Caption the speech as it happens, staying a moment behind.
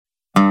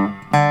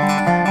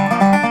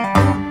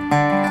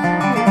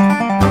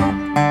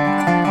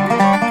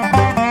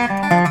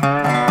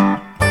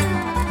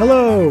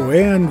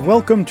and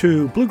welcome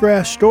to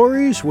Bluegrass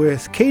Stories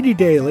with Katie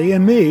Daly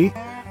and me.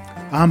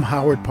 I'm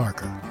Howard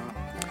Parker.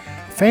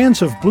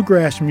 Fans of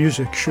bluegrass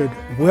music should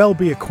well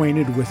be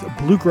acquainted with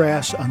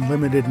Bluegrass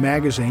Unlimited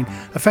magazine,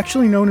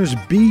 affectionately known as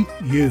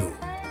BU.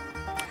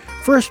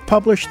 First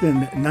published in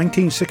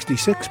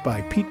 1966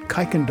 by Pete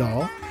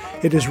Kuykendall,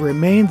 it has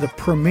remained the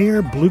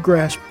premier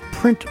bluegrass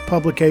print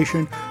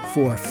publication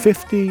for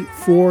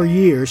 54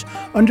 years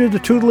under the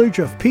tutelage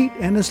of Pete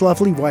and his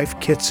lovely wife,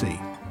 Kitsy.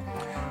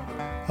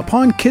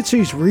 Upon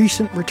Kitsy's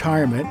recent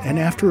retirement and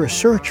after a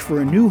search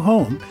for a new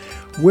home,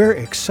 we're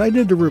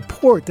excited to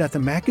report that the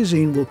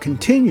magazine will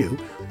continue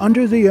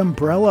under the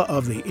umbrella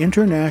of the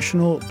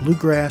International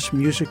Bluegrass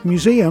Music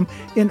Museum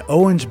in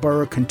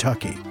Owensboro,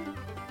 Kentucky.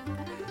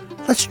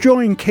 Let's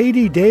join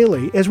Katie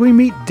Daly as we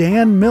meet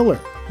Dan Miller,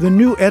 the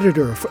new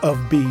editor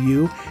of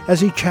BU,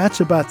 as he chats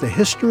about the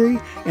history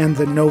and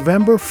the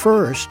November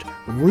 1st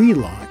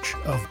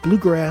relaunch of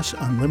Bluegrass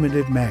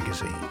Unlimited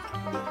magazine.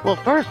 Well,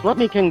 first, let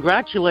me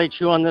congratulate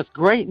you on this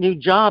great new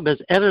job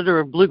as editor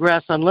of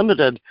Bluegrass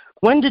Unlimited.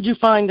 When did you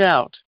find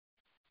out?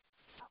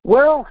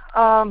 Well,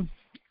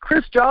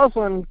 Chris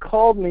Joslin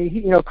called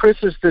me. Chris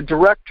is the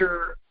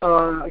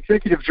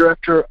executive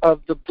director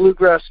of the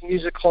Bluegrass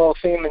Music Hall of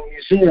Fame and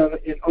Museum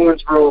in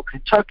Owensboro,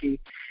 Kentucky.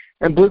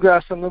 And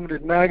Bluegrass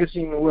Unlimited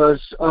magazine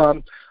was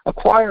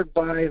acquired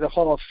by the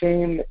Hall of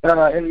Fame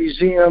and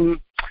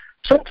Museum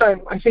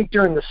sometime, I think,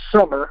 during the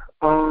summer.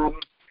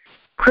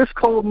 Chris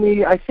called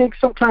me, I think,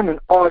 sometime in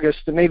August,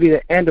 maybe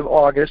the end of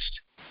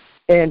August,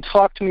 and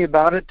talked to me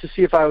about it to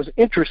see if I was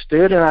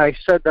interested, and I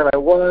said that I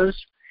was.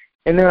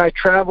 And then I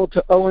traveled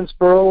to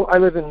Owensboro. I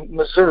live in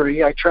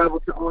Missouri. I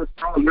traveled to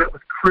Owensboro and met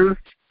with Kruth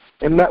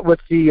and met with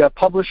the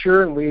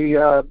publisher, and we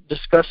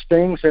discussed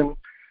things, and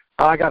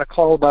I got a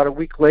call about a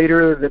week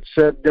later that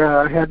said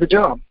I had the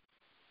job.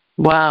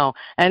 Wow.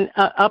 And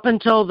up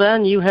until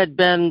then, you had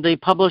been the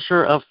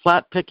publisher of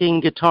Flat Picking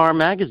Guitar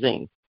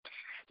magazine.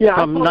 Yeah,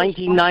 from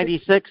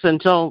 1996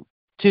 until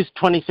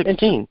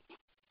 2016.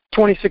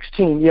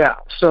 2016, yeah.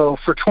 So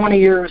for 20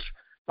 years,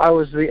 I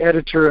was the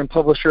editor and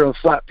publisher of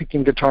Flat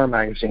Picking Guitar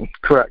magazine,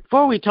 correct.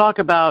 Before we talk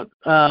about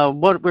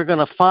what we're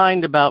going to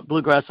find about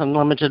Bluegrass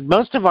Unlimited,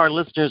 most of our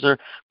listeners are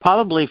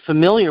probably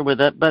familiar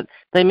with it, but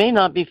they may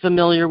not be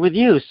familiar with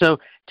you. So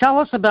tell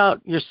us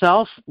about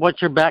yourself,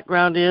 what your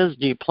background is.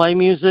 Do you play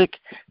music?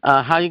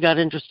 How you got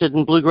interested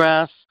in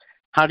bluegrass?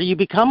 How do you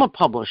become a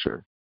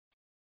publisher?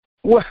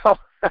 Well,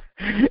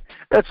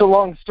 that's a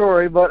long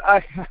story, but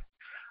I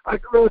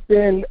grew up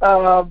in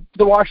the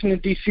Washington,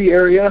 D.C.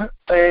 area,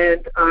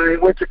 and I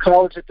went to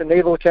college at the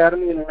Naval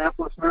Academy in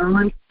Annapolis,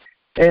 Maryland,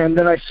 and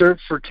then I served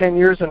for 10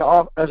 years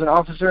as an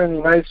officer in the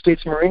United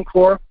States Marine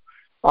Corps.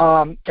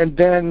 And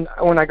then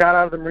when I got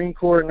out of the Marine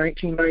Corps in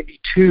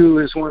 1992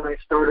 is when I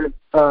started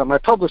my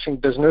publishing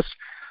business.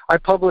 I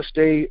published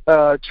a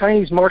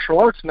Chinese martial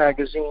arts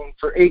magazine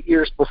for 8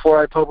 years before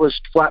I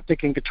published Flat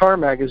Picking Guitar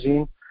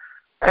magazine.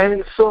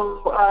 And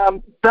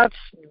so that's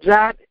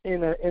that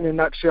in a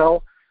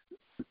nutshell.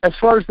 As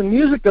far as the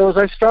music goes,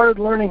 I started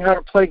learning how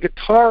to play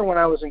guitar when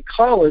I was in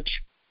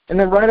college, and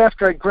then right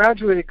after I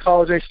graduated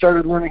college, I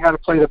started learning how to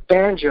play the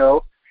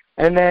banjo,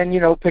 and then,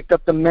 picked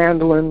up the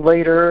mandolin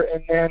later,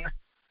 and then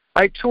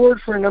I toured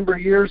for a number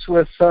of years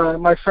with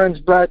my friends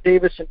Brad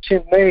Davis and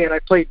Tim May, and I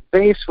played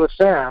bass with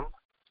them.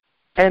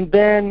 And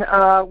then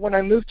when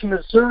I moved to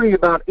Missouri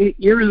about 8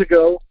 years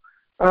ago,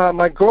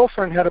 my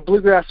girlfriend had a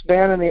bluegrass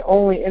band, and the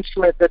only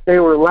instrument that they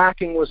were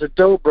lacking was a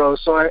dobro,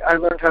 so I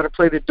learned how to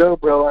play the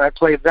dobro, and I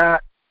played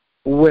that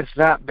with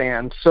that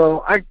band.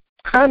 So I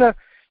kind of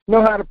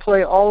know how to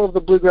play all of the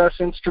bluegrass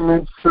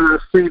instruments,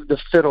 save the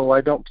fiddle. I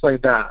don't play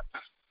that.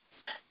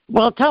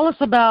 Well, tell us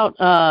about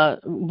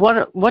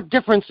what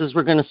differences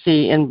we're going to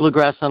see in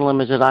Bluegrass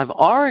Unlimited. I've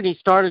already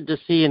started to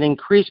see an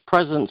increased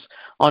presence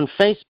on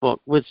Facebook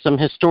with some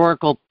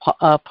historical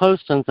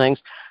posts and things,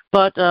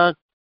 but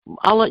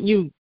I'll let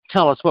you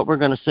tell us what we're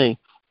going to see.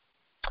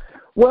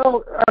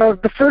 Well,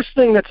 the first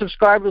thing that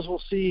subscribers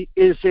will see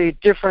is a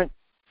different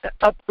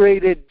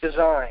upgraded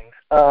design.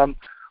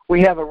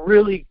 We have a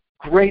really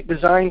great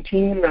design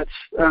team that's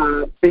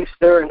based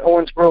there in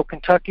Owensboro,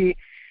 Kentucky,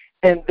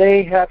 and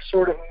they have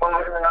sort of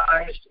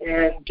modernized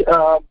and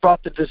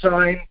brought the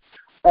design,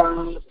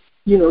 to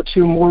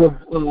more of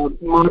a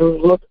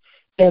modern look.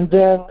 And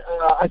then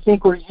I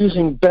think we're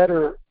using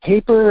better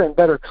paper and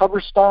better cover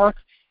stock,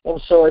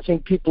 and so I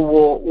think people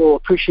will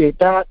appreciate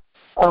that.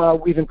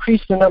 We've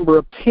increased the number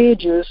of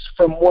pages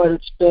from what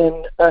it's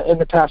been in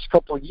the past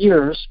couple of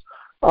years.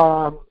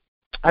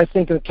 I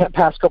think in the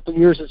past couple of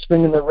years it's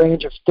been in the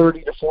range of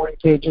 30 to 40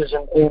 pages,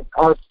 and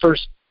our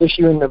first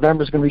issue in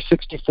November is going to be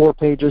 64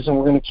 pages, and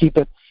we're going to keep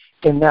it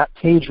in that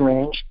page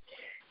range.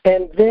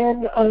 And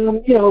then,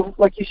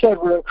 like you said,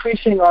 we're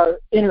increasing our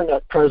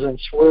internet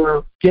presence.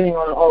 We're getting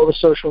on all the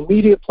social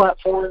media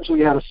platforms.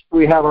 We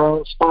have our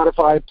own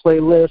Spotify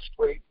playlist.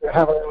 We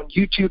have our own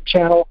YouTube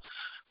channel.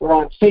 We're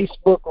on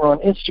Facebook. We're on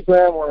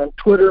Instagram. We're on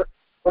Twitter.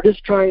 We're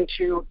just trying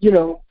to,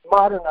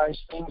 modernize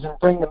things and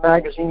bring the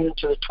magazine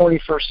into the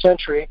 21st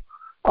century.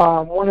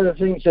 One of the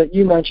things that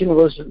you mentioned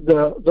was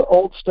the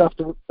old stuff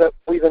that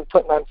we've been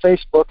putting on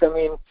Facebook. I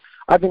mean,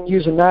 I've been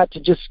using that to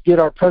just get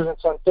our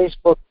presence on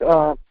Facebook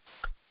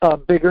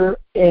bigger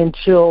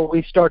until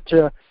we start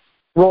to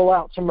roll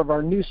out some of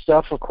our new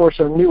stuff. Of course,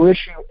 our new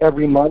issue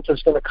every month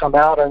is going to come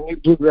out, our new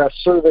Bluegrass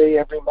survey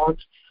every month.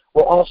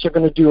 We're also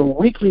going to do a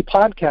weekly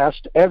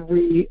podcast.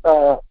 Every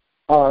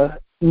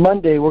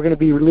Monday we're going to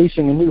be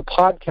releasing a new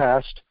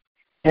podcast,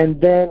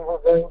 and then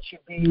we're going to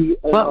be...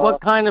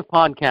 What kind of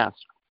podcast?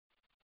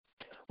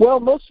 Well,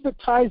 most of it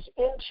ties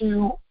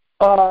into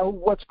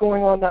what's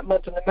going on that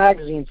month in the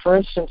magazine. For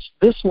instance,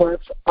 this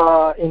month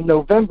in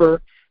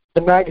November,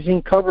 the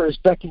magazine cover is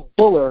Becky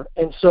Buller,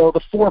 and so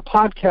the 4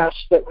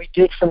 podcasts that we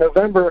did for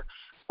November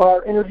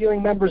are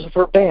interviewing members of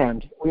her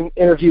band. We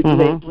interviewed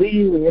Nate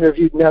Lee, we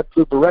interviewed Ned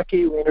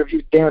Plubarecki, we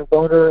interviewed Dan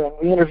Boner, and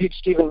we interviewed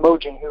Stephen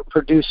Mogen, who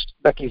produced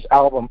Becky's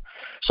album.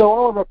 So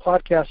all of our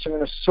podcasts are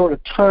going to sort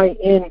of tie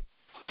in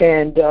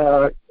and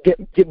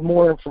get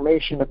more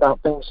information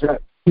about things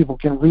that people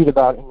can read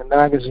about in the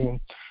magazine.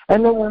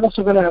 And then we're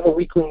also going to have a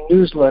weekly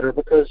newsletter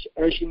because,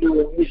 as you know,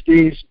 in these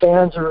days,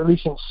 bands are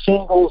releasing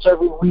singles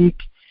every week,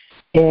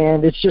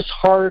 and it's just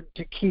hard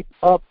to keep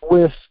up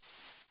with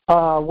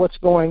what's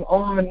going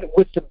on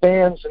with the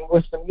bands and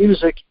with the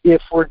music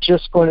if we're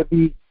just going to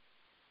be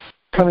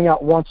coming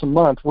out once a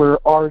month. We're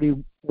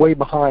already way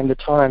behind the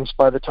times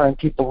by the time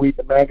people read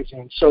the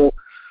magazine. So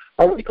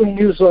our weekly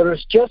newsletter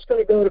is just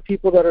going to go to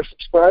people that are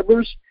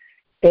subscribers,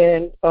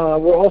 and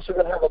we're also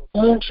going to have a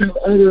bunch of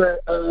other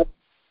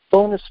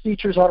bonus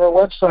features on our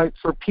website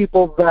for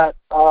people that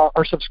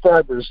are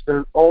subscribers.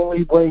 The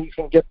only way you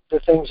can get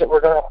the things that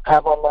we're going to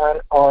have online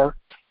are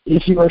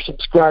if you are a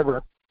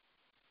subscriber.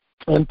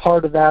 And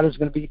part of that is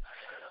going to be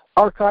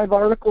archive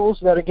articles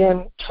that,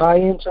 again, tie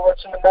into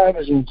what's in the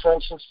magazine. For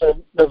instance,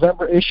 the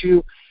November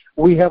issue,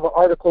 we have an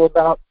article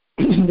about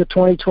the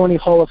 2020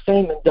 Hall of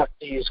Fame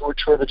inductees,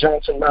 which were the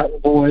Johnson Mountain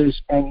Boys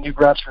and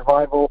Newgrass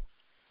Revival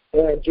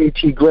and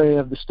J.T. Gray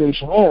of the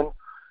Station Inn.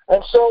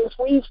 And so if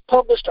we've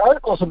published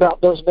articles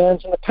about those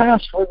bands in the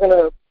past, we're going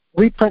to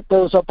reprint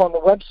those up on the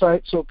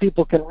website so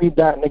people can read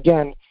that. And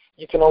again,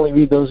 you can only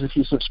read those if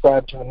you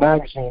subscribe to the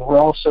magazine. We're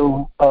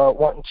also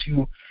wanting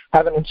to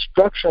have an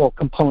instructional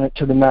component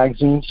to the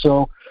magazine,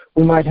 so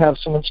we might have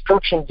some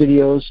instruction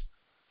videos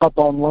up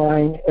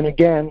online. And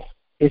again,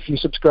 if you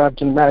subscribe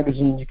to the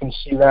magazine, you can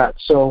see that.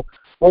 So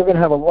we're going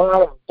to have a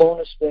lot of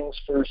bonus things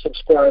for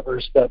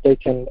subscribers that they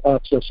can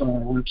access on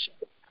our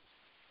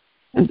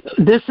website.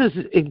 This is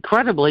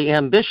incredibly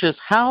ambitious.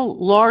 How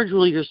large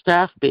will your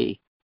staff be?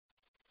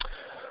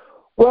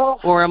 Well,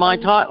 or am I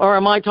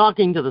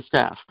talking to the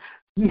staff?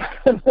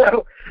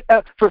 No,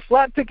 for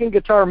Flat Picking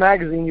Guitar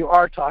Magazine, you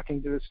are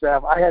talking to the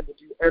staff. I had to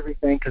do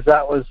everything because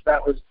that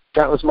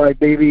was my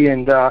baby,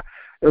 and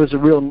it was a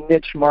real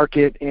niche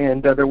market,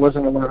 and there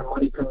wasn't a lot of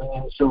money coming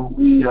in. So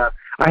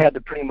I had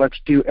to pretty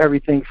much do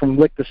everything from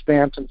lick the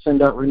stamps and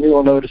send out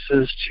renewal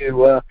notices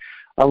to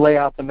lay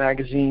out the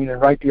magazine and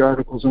write the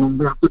articles on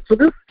that. But for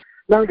this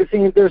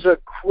magazine, there's a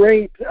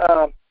great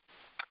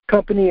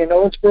company in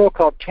Owensboro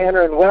called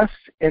Tanner and West,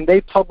 and they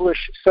publish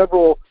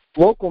several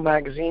local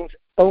magazines,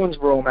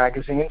 Owensboro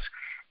magazines,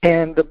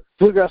 and the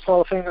Bluegrass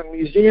Hall of Fame and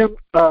Museum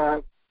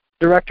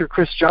director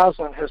Chris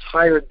Joslin has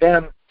hired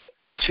them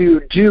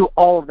to do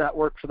all of that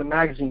work for the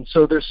magazine.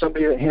 So there's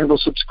somebody that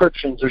handles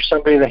subscriptions, there's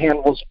somebody that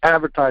handles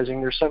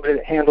advertising, there's somebody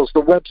that handles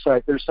the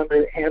website, there's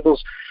somebody that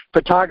handles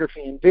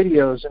photography and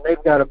videos, and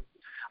they've got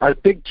a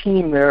big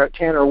team there at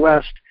Tanner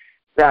West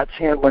that's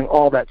handling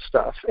all that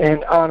stuff.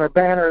 And on our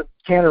banner,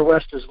 Tanner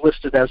West is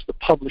listed as the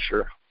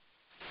publisher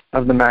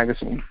of the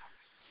magazine.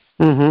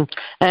 Mm-hmm.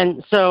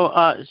 And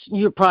so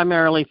you're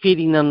primarily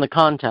feeding them the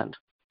content.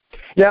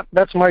 Yep,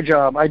 that's my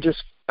job. I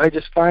just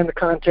find the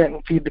content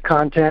and feed the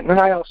content, and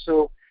I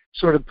also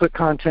sort of put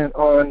content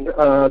on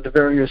the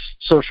various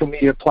social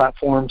media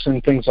platforms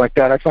and things like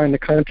that. I find the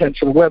content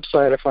for the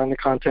website. I find the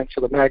content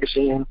for the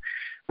magazine.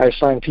 I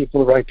assign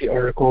people to write the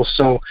articles.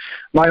 So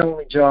my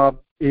only job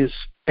is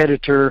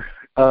editor,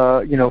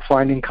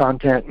 finding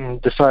content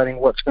and deciding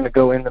what's going to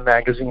go in the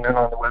magazine and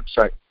on the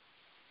website.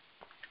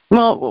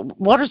 Well,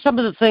 what are some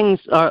of the things,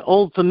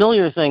 old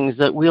familiar things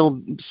that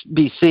we'll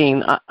be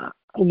seeing?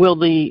 Will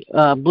the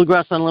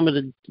Bluegrass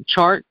Unlimited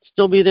chart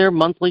still be there,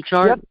 monthly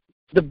chart? Yep.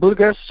 The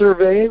Bluegrass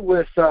Survey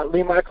with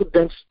Lee Michael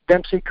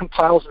Dempsey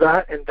compiles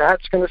that, and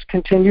that's going to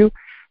continue.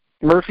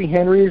 Murphy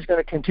Henry is going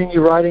to continue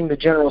writing the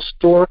General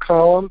Store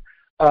column.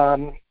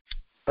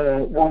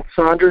 Walt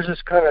Saunders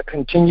is going to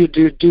continue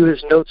to do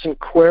his notes and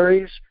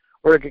queries.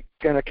 We're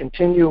going to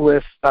continue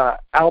with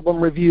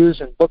album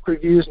reviews and book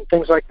reviews and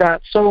things like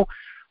that. So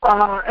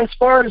as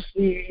far as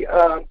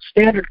the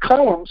standard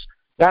columns,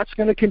 that's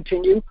going to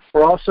continue.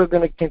 We're also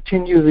going to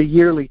continue the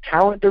yearly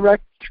talent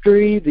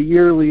directory, the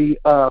yearly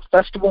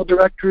festival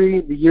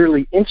directory, the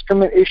yearly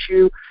instrument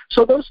issue.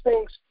 So those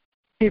things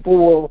people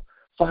will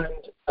find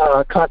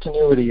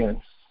continuity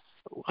in.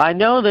 I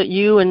know that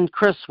you and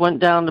Chris went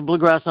down to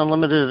Bluegrass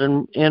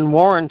Unlimited in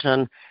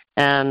Warrenton.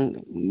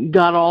 and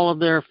got all of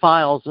their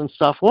files and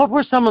stuff. What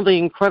were some of the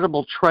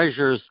incredible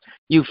treasures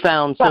you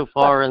found so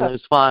far in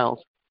those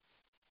files?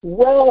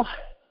 Well,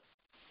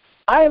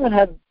 I haven't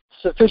had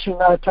sufficient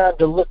amount of time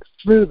to look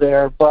through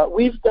there, but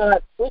we've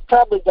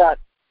probably got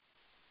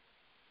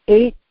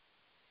 8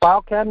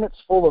 file cabinets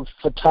full of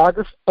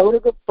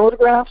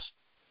photographs,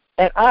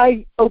 and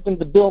I opened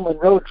the Bill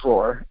Monroe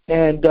drawer,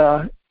 and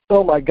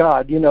oh my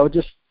God,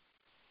 just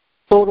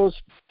photos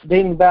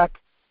dating back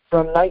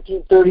from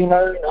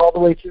 1939 all the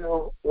way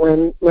through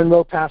when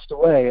Monroe passed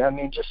away. I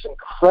mean, just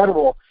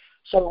incredible.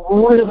 Some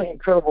really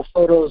incredible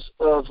photos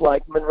of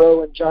like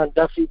Monroe and John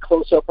Duffy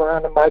close up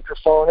around a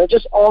microphone, and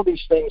just all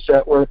these things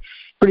that were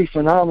pretty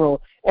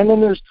phenomenal. And then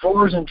there's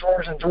drawers and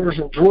drawers and drawers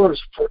and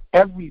drawers for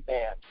every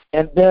band.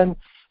 And then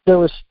there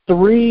was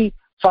 3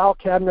 file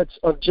cabinets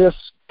of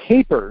just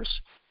papers,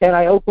 and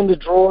I opened a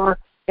drawer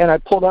and I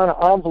pulled out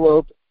an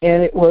envelope,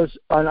 and it was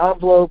an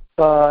envelope,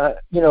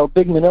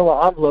 big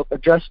manila envelope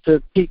addressed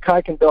to Pete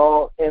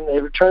Kuykendall, and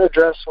the return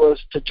address was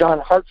to John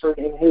Hartford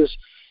in his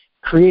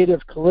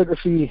creative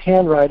calligraphy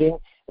handwriting.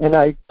 And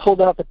I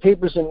pulled out the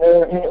papers in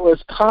there, and it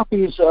was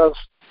copies of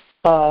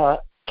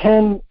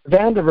Ken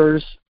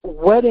Vandiver's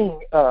wedding,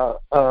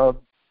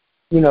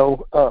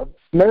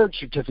 marriage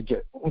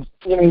certificate.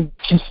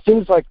 Just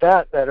things like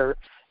that are,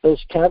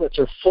 those cabinets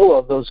are full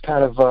of those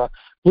kind of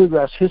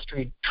bluegrass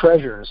history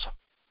treasures.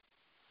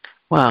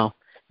 Wow.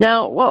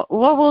 Now, what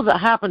will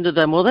happen to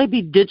them? Will they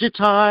be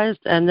digitized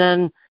and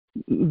then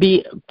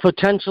be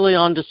potentially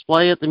on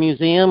display at the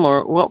museum,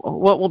 or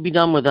what will be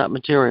done with that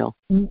material?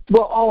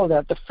 Well, all of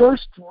that. The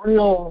first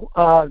real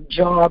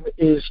job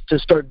is to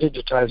start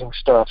digitizing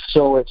stuff,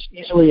 so it's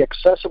easily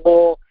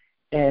accessible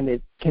and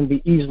it can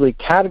be easily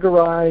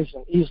categorized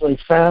and easily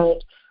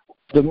found.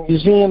 The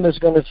museum is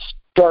going to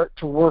start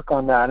to work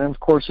on that, and of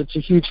course it's a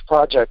huge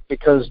project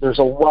because there's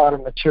a lot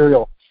of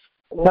material.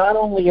 Not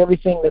only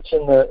everything that's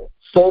in the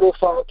photo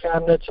file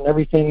cabinets and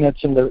everything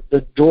that's in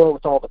the drawer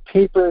with all the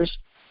papers,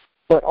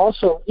 but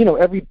also,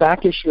 every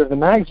back issue of the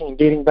magazine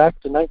dating back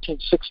to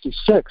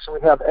 1966. We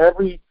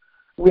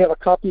have a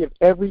copy of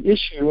every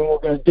issue, and we're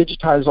going to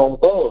digitize all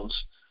of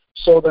those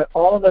so that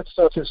all of that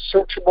stuff is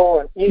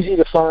searchable and easy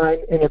to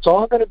find, and it's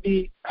all going to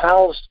be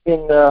housed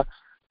in the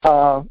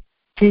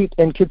Pete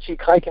and Kitsy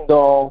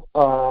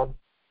Kuykendall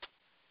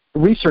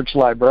research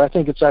library. I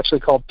think it's actually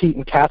called Pete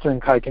and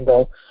Catherine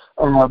Kuykendall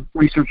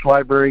research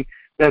library.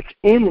 That's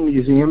in the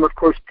museum. Of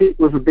course, Pete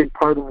was a big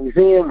part of the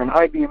museum and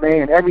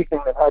IBMA and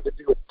everything that had to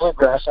do with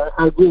bluegrass.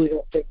 I really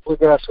don't think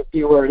bluegrass would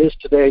be where it is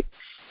today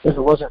if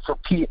it wasn't for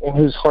Pete and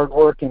his hard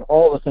work and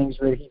all the things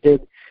that he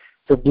did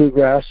for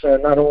bluegrass.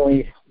 Not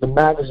only the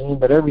magazine,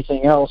 but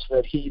everything else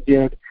that he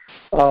did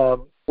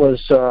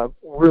was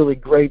really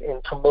great in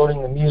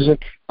promoting the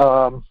music.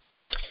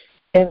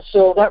 And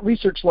so that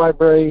research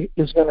library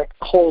is going to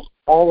hold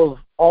all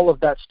of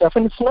that stuff.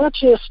 And it's not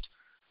just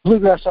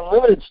Bluegrass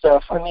Unlimited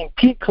stuff. I mean,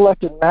 Pete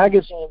collected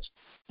magazines.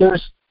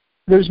 There's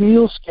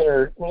Mule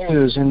Skinner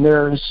News, and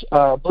there's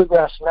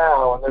Bluegrass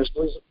Now, and there's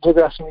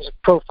Bluegrass Music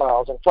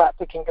Profiles, and Flat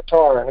Picking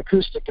Guitar, and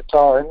Acoustic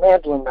Guitar, and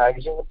Mandolin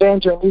Magazine, the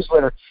Banjo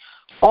Newsletter.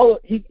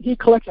 He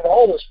collected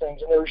all those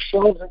things, and there were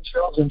shelves and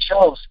shelves and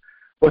shelves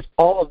with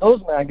all of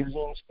those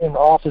magazines in the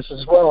office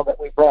as well that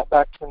we brought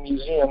back to the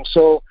museum.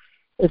 So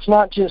it's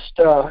not just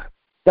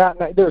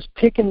there's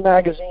Pickin'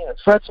 Magazine and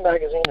Frets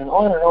Magazine and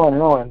on and on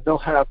and on. They'll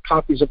have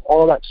copies of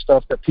all that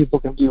stuff that people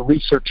can do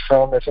research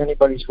from. If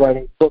anybody's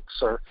writing books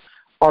or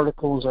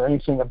articles or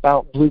anything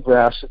about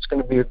bluegrass, it's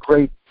going to be a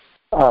great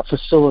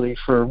facility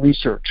for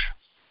research.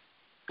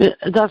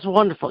 That's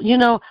wonderful.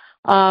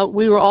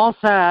 We were all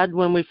sad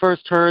when we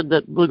first heard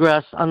that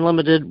Bluegrass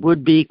Unlimited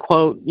would be,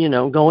 quote,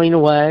 going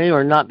away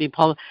or not be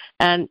published.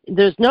 And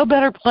there's no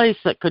better place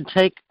that could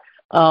take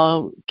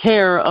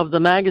care of the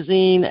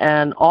magazine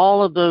and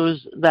all of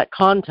that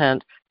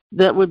content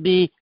that would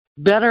be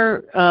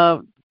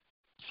better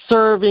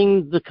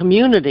serving the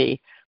community,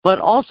 but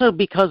also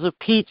because of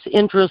Pete's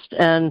interest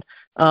and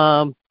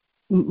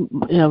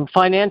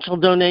financial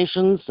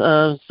donations,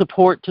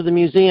 support to the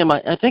museum.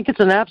 I think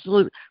it's an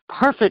absolute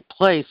perfect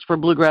place for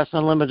Bluegrass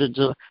Unlimited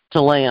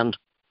to land.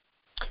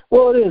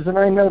 Well, it is, and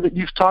I know that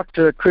you've talked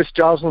to Chris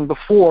Joslin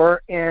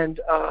before, and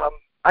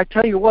I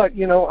tell you what,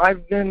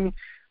 I've been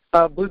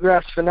a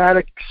bluegrass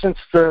fanatic since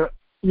the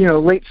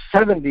late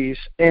 70s,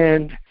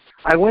 and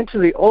I went to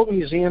the old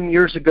museum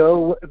years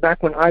ago,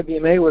 back when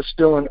IBMA was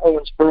still in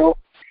Owensboro,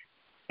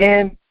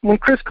 and when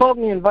Chris called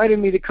me and invited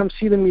me to come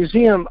see the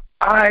museum,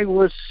 I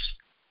was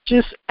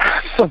just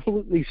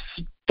absolutely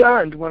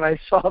stunned when I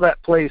saw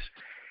that place.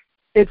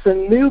 It's a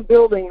new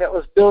building that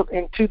was built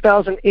in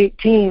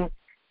 2018,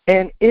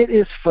 and it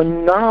is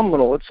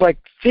phenomenal. It's like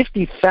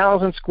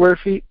 50,000 square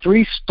feet,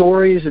 3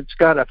 stories. It's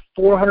got a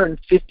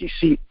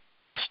 450-seat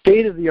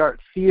state-of-the-art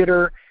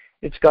theater.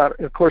 It's got,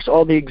 of course,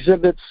 all the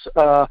exhibits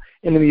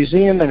in the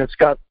museum, and it's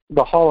got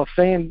the Hall of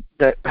Fame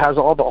that has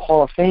all the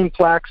Hall of Fame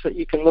plaques that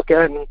you can look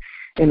at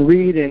and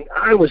read. And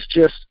I was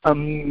just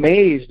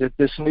amazed at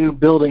this new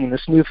building,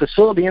 this new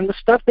facility, and the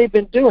stuff they've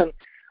been doing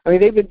I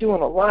mean, they've been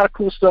doing a lot of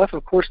cool stuff.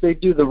 Of course, they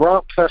do the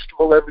Romp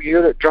Festival every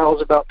year that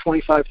draws about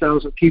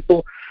 25,000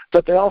 people.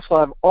 But they also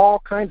have all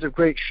kinds of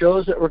great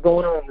shows that were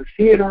going on in the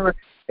theater,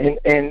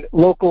 and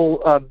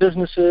local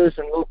businesses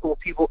and local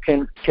people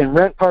can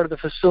rent part of the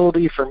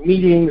facility for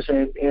meetings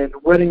and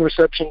wedding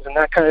receptions and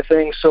that kind of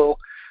thing. So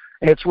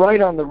it's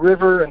right on the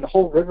river, and the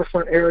whole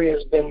riverfront area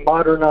has been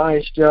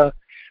modernized.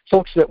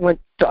 Folks that went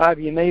to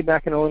IBMA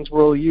back in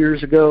Owensboro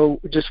years ago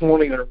just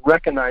won't even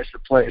recognize the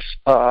place,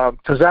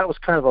 because that was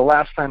kind of the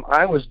last time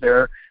I was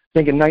there. I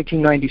think in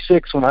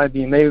 1996 when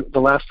the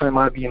last time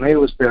IBMA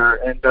was there,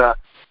 and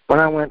when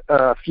I went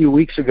a few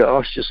weeks ago, I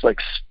was just like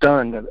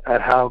stunned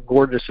at how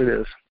gorgeous it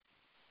is.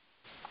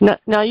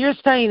 Now you're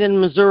staying in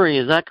Missouri,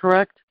 is that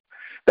correct?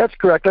 That's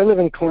correct. I live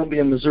in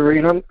Columbia, Missouri,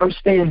 and I'm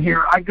staying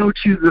here. I go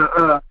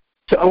to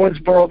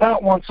Owensboro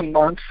about once a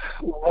month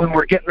when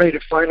we're getting ready to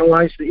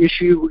finalize the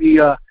issue.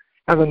 We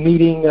have a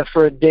meeting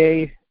for a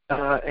day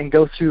and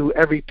go through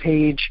every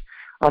page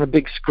on a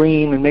big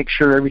screen and make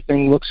sure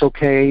everything looks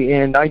okay.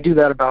 And I do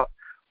that about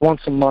once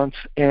a month,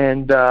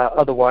 and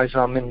otherwise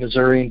I'm in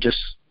Missouri and just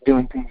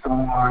doing things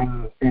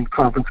online and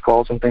conference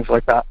calls and things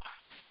like that.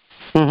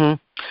 Mm-hmm.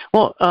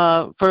 Well,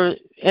 for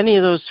any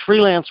of those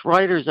freelance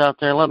writers out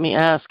there, let me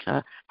ask,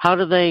 how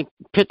do they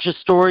pitch a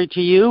story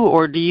to you,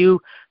 or do you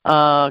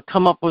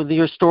come up with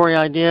your story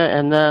idea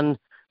and then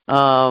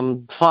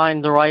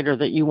find the writer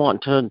that you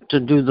want to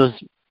do this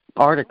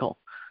article?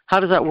 How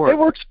does that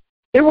work?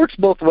 It works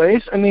both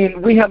ways. I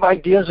mean, we have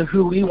ideas of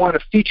who we want to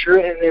feature,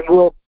 and then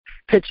we'll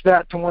pitch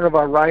that to one of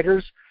our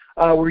writers.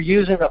 We're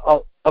using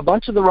a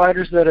bunch of the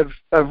writers that have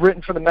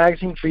written for the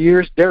magazine for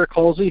years. Derek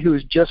Halsey,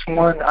 who's just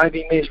won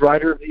IBMA's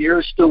Writer of the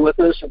Year, is still with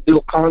us, and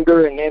Bill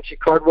Conger and Nancy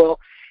Cardwell,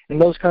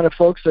 and those kind of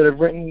folks that have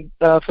written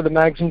for the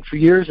magazine for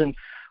years. And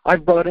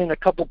I've brought in a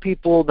couple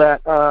people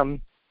that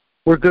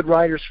were good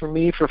writers for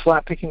me for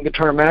Flat Picking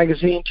Guitar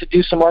Magazine to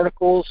do some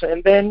articles.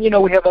 And then,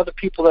 we have other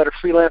people that are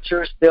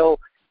freelancers. They'll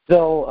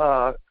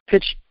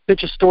pitch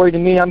a story to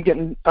me. I'm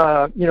getting,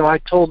 I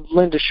told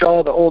Linda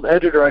Shaw, the old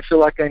editor, I feel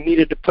like I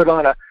needed to put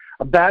on a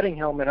batting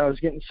helmet. I was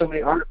getting so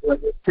many articles I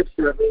get pitched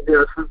at me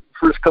there for the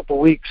first couple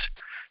of weeks.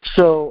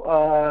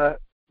 So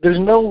there's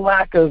no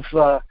lack of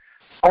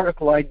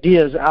article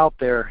ideas out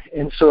there.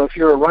 And so if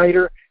you're a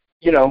writer,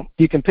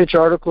 you can pitch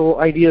article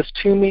ideas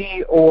to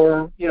me,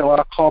 or,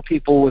 I'll call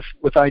people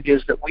with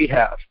ideas that we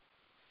have.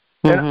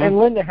 Mm-hmm. And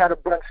Linda had a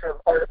bunch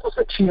of articles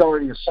that she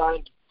already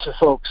assigned to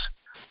folks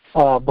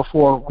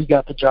before we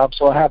got the job,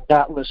 so I have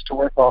that list to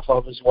work off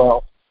of as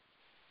well.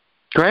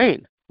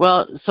 Great.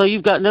 Well, so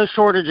you've got no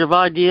shortage of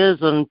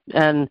ideas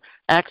and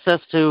access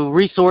to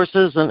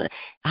resources. And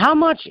how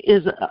much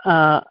is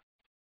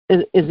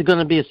it going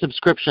to be a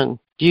subscription?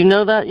 Do you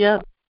know that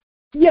yet?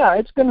 Yeah,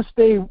 it's going to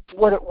stay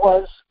what it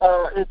was.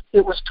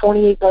 It was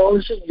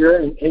 $28 a year,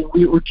 and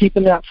we're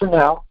keeping that for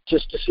now,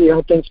 just to see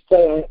how things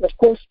play. And of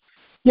course,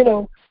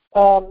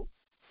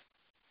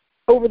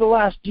 over the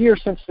last year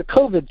since the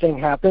COVID thing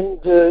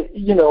happened,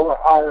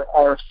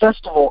 our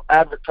festival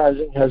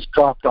advertising has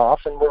dropped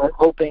off, and we're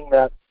hoping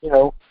that,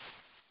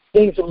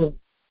 things will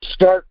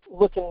start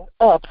looking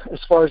up as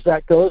far as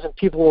that goes, and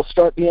people will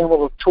start being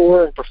able to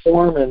tour and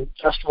perform, and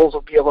festivals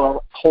will be able to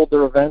hold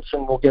their events,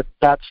 and we'll get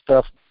that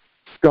stuff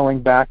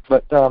going back.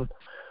 But, the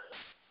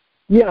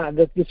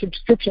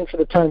subscription for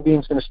the time being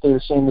is going to stay the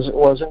same as it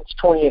was, and it's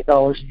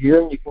 $28 a year,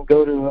 and you can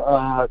go to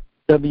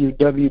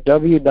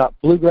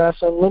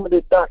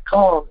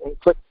www.bluegrassunlimited.com and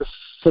click the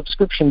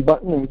subscription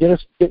button and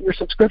get your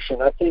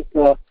subscription. I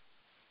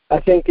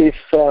think if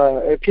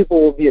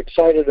people will be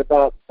excited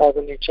about all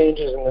the new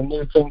changes and the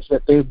new things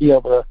that they'll be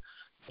able to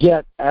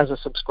get as a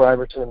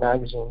subscriber to the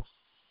magazine.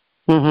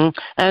 Mm-hmm.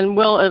 And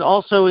will it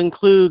also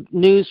include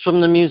news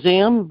from the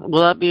museum?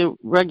 Will that be a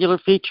regular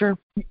feature?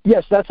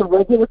 Yes, that's a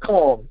regular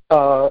column.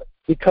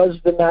 Because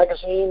the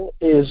magazine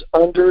is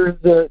under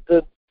the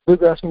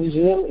Bluegrass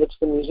Museum, it's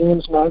the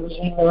museum's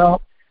magazine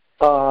now.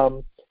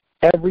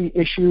 Every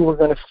issue we're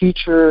going to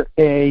feature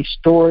a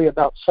story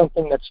about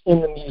something that's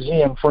in the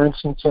museum. For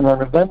instance, in our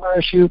November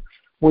issue,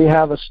 we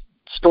have a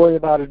story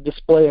about a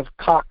display of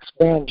Cox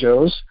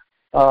banjos.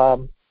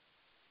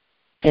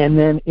 And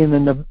then in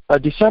the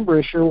December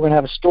issue, we're going to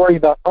have a story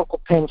about Uncle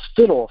Pen's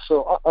fiddle.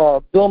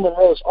 So Bill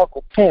Monroe's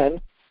Uncle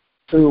Pen,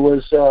 who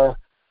was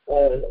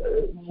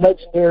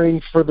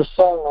legendary for the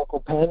song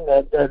Uncle Pen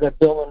that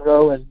Bill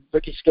Monroe and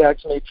Ricky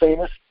Skaggs made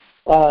famous,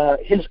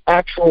 his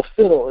actual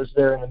fiddle is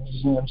there in the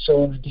museum.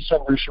 So in the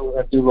December issue, we're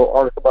going to do a little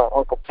article about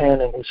Uncle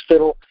Pen and his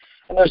fiddle.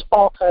 And there's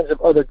all kinds of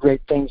other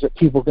great things that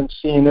people can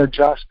see in there,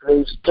 Josh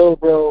Graves'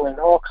 dobro, and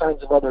all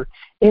kinds of other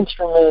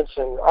instruments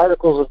and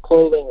articles of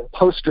clothing and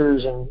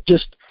posters, and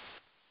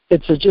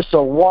it's just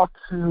a walk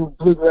through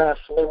bluegrass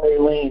memory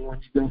lane when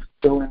you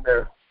go in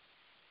there.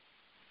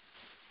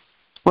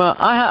 Well,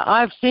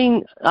 I've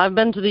been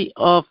to the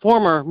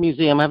former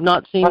museum. I've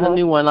not seen the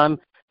new one. I'm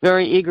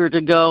very eager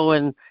to go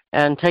and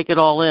take it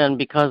all in,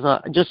 because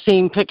just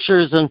seeing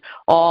pictures and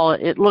all,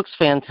 it looks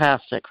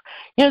fantastic.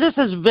 This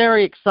is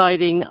very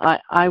exciting.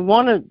 I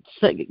want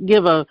to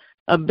give a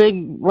a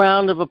big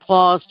round of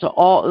applause to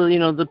all,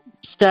 the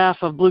staff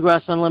of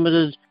Bluegrass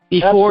Unlimited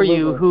before Absolutely.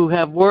 you, who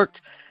have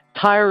worked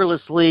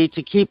tirelessly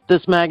to keep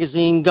this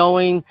magazine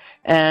going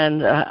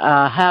and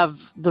have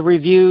the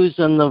reviews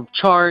and the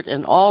chart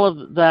and all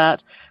of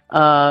that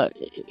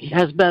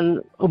has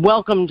been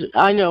welcomed,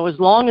 I know, as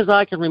long as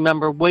I can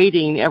remember,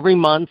 waiting every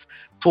month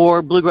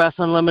for Bluegrass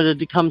Unlimited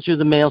to come through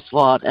the mail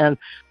slot. And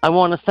I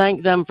want to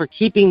thank them for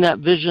keeping that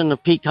vision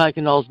of Pete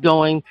Kuykendall's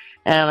going.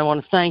 And I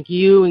want to thank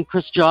you and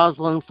Chris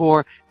Joslin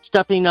for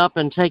stepping up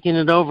and taking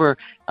it over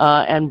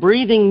and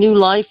breathing new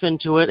life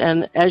into it.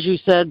 And as you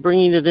said,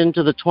 bringing it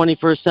into the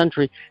 21st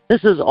century.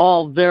 This is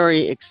all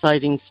very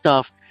exciting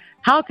stuff.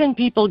 How can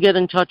people get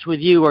in touch with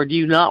you, or do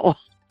you not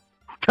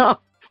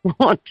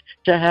want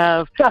to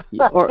have...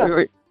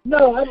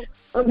 No,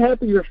 I'm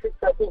happy you're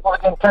people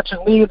get in touch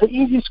with me. The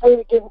easiest way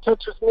to get in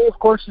touch with me, of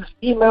course, is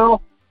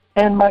email.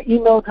 And my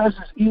email address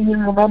is easy to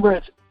remember.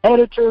 It's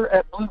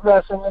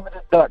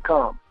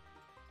editor@bluegrassunlimited.com.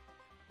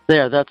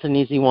 There, that's an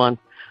easy one.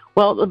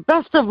 Well, the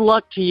best of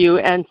luck to you,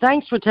 and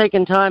thanks for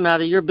taking time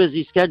out of your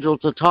busy schedule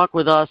to talk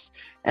with us.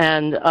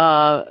 And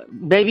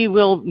maybe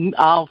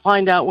I'll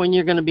find out when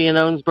you're going to be in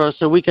Owensboro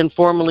so we can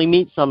formally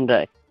meet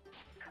someday.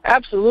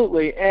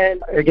 Absolutely.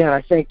 And again,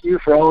 I thank you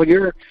for all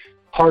your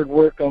hard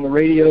work on the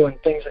radio and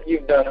things that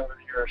you've done over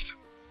the years.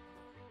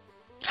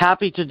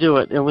 Happy to do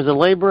it. It was a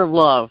labor of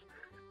love.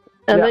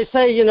 And Yeah. they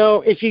say,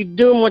 if you're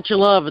doing what you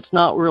love, it's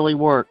not really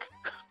work.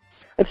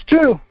 It's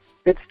true.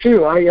 It's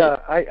true.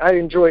 I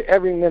enjoy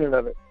every minute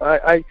of it.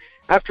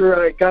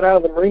 After I got out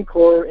of the Marine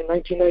Corps in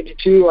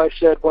 1992, I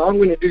said, well, I'm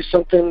going to do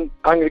something.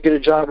 I'm going to get a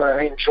job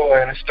I enjoy.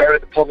 And I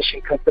started the publishing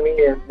company,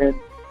 and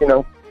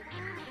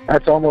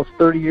that's almost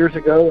 30 years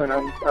ago, and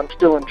I'm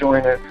still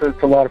enjoying it. So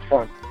it's a lot of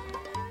fun.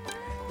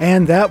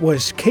 And that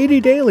was Katie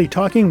Daly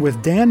talking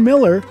with Dan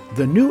Miller,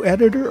 the new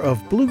editor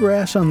of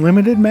Bluegrass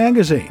Unlimited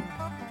magazine.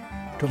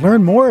 To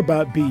learn more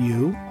about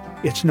BU,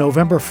 its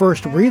November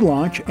 1st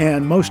relaunch,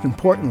 and most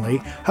importantly,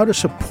 how to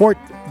support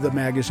the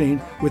magazine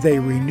with a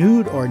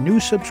renewed or new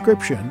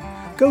subscription,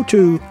 go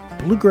to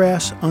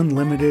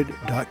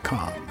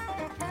bluegrassunlimited.com.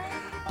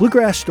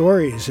 Bluegrass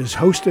Stories is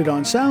hosted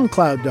on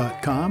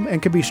SoundCloud.com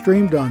and can be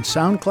streamed on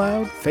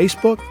SoundCloud,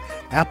 Facebook,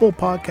 Apple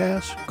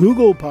Podcasts,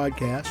 Google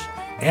Podcasts,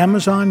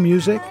 Amazon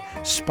Music,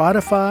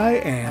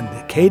 Spotify, and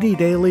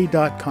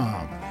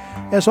katiedaly.com.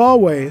 As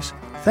always,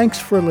 thanks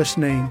for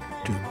listening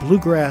to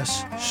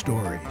Bluegrass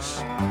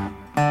Stories.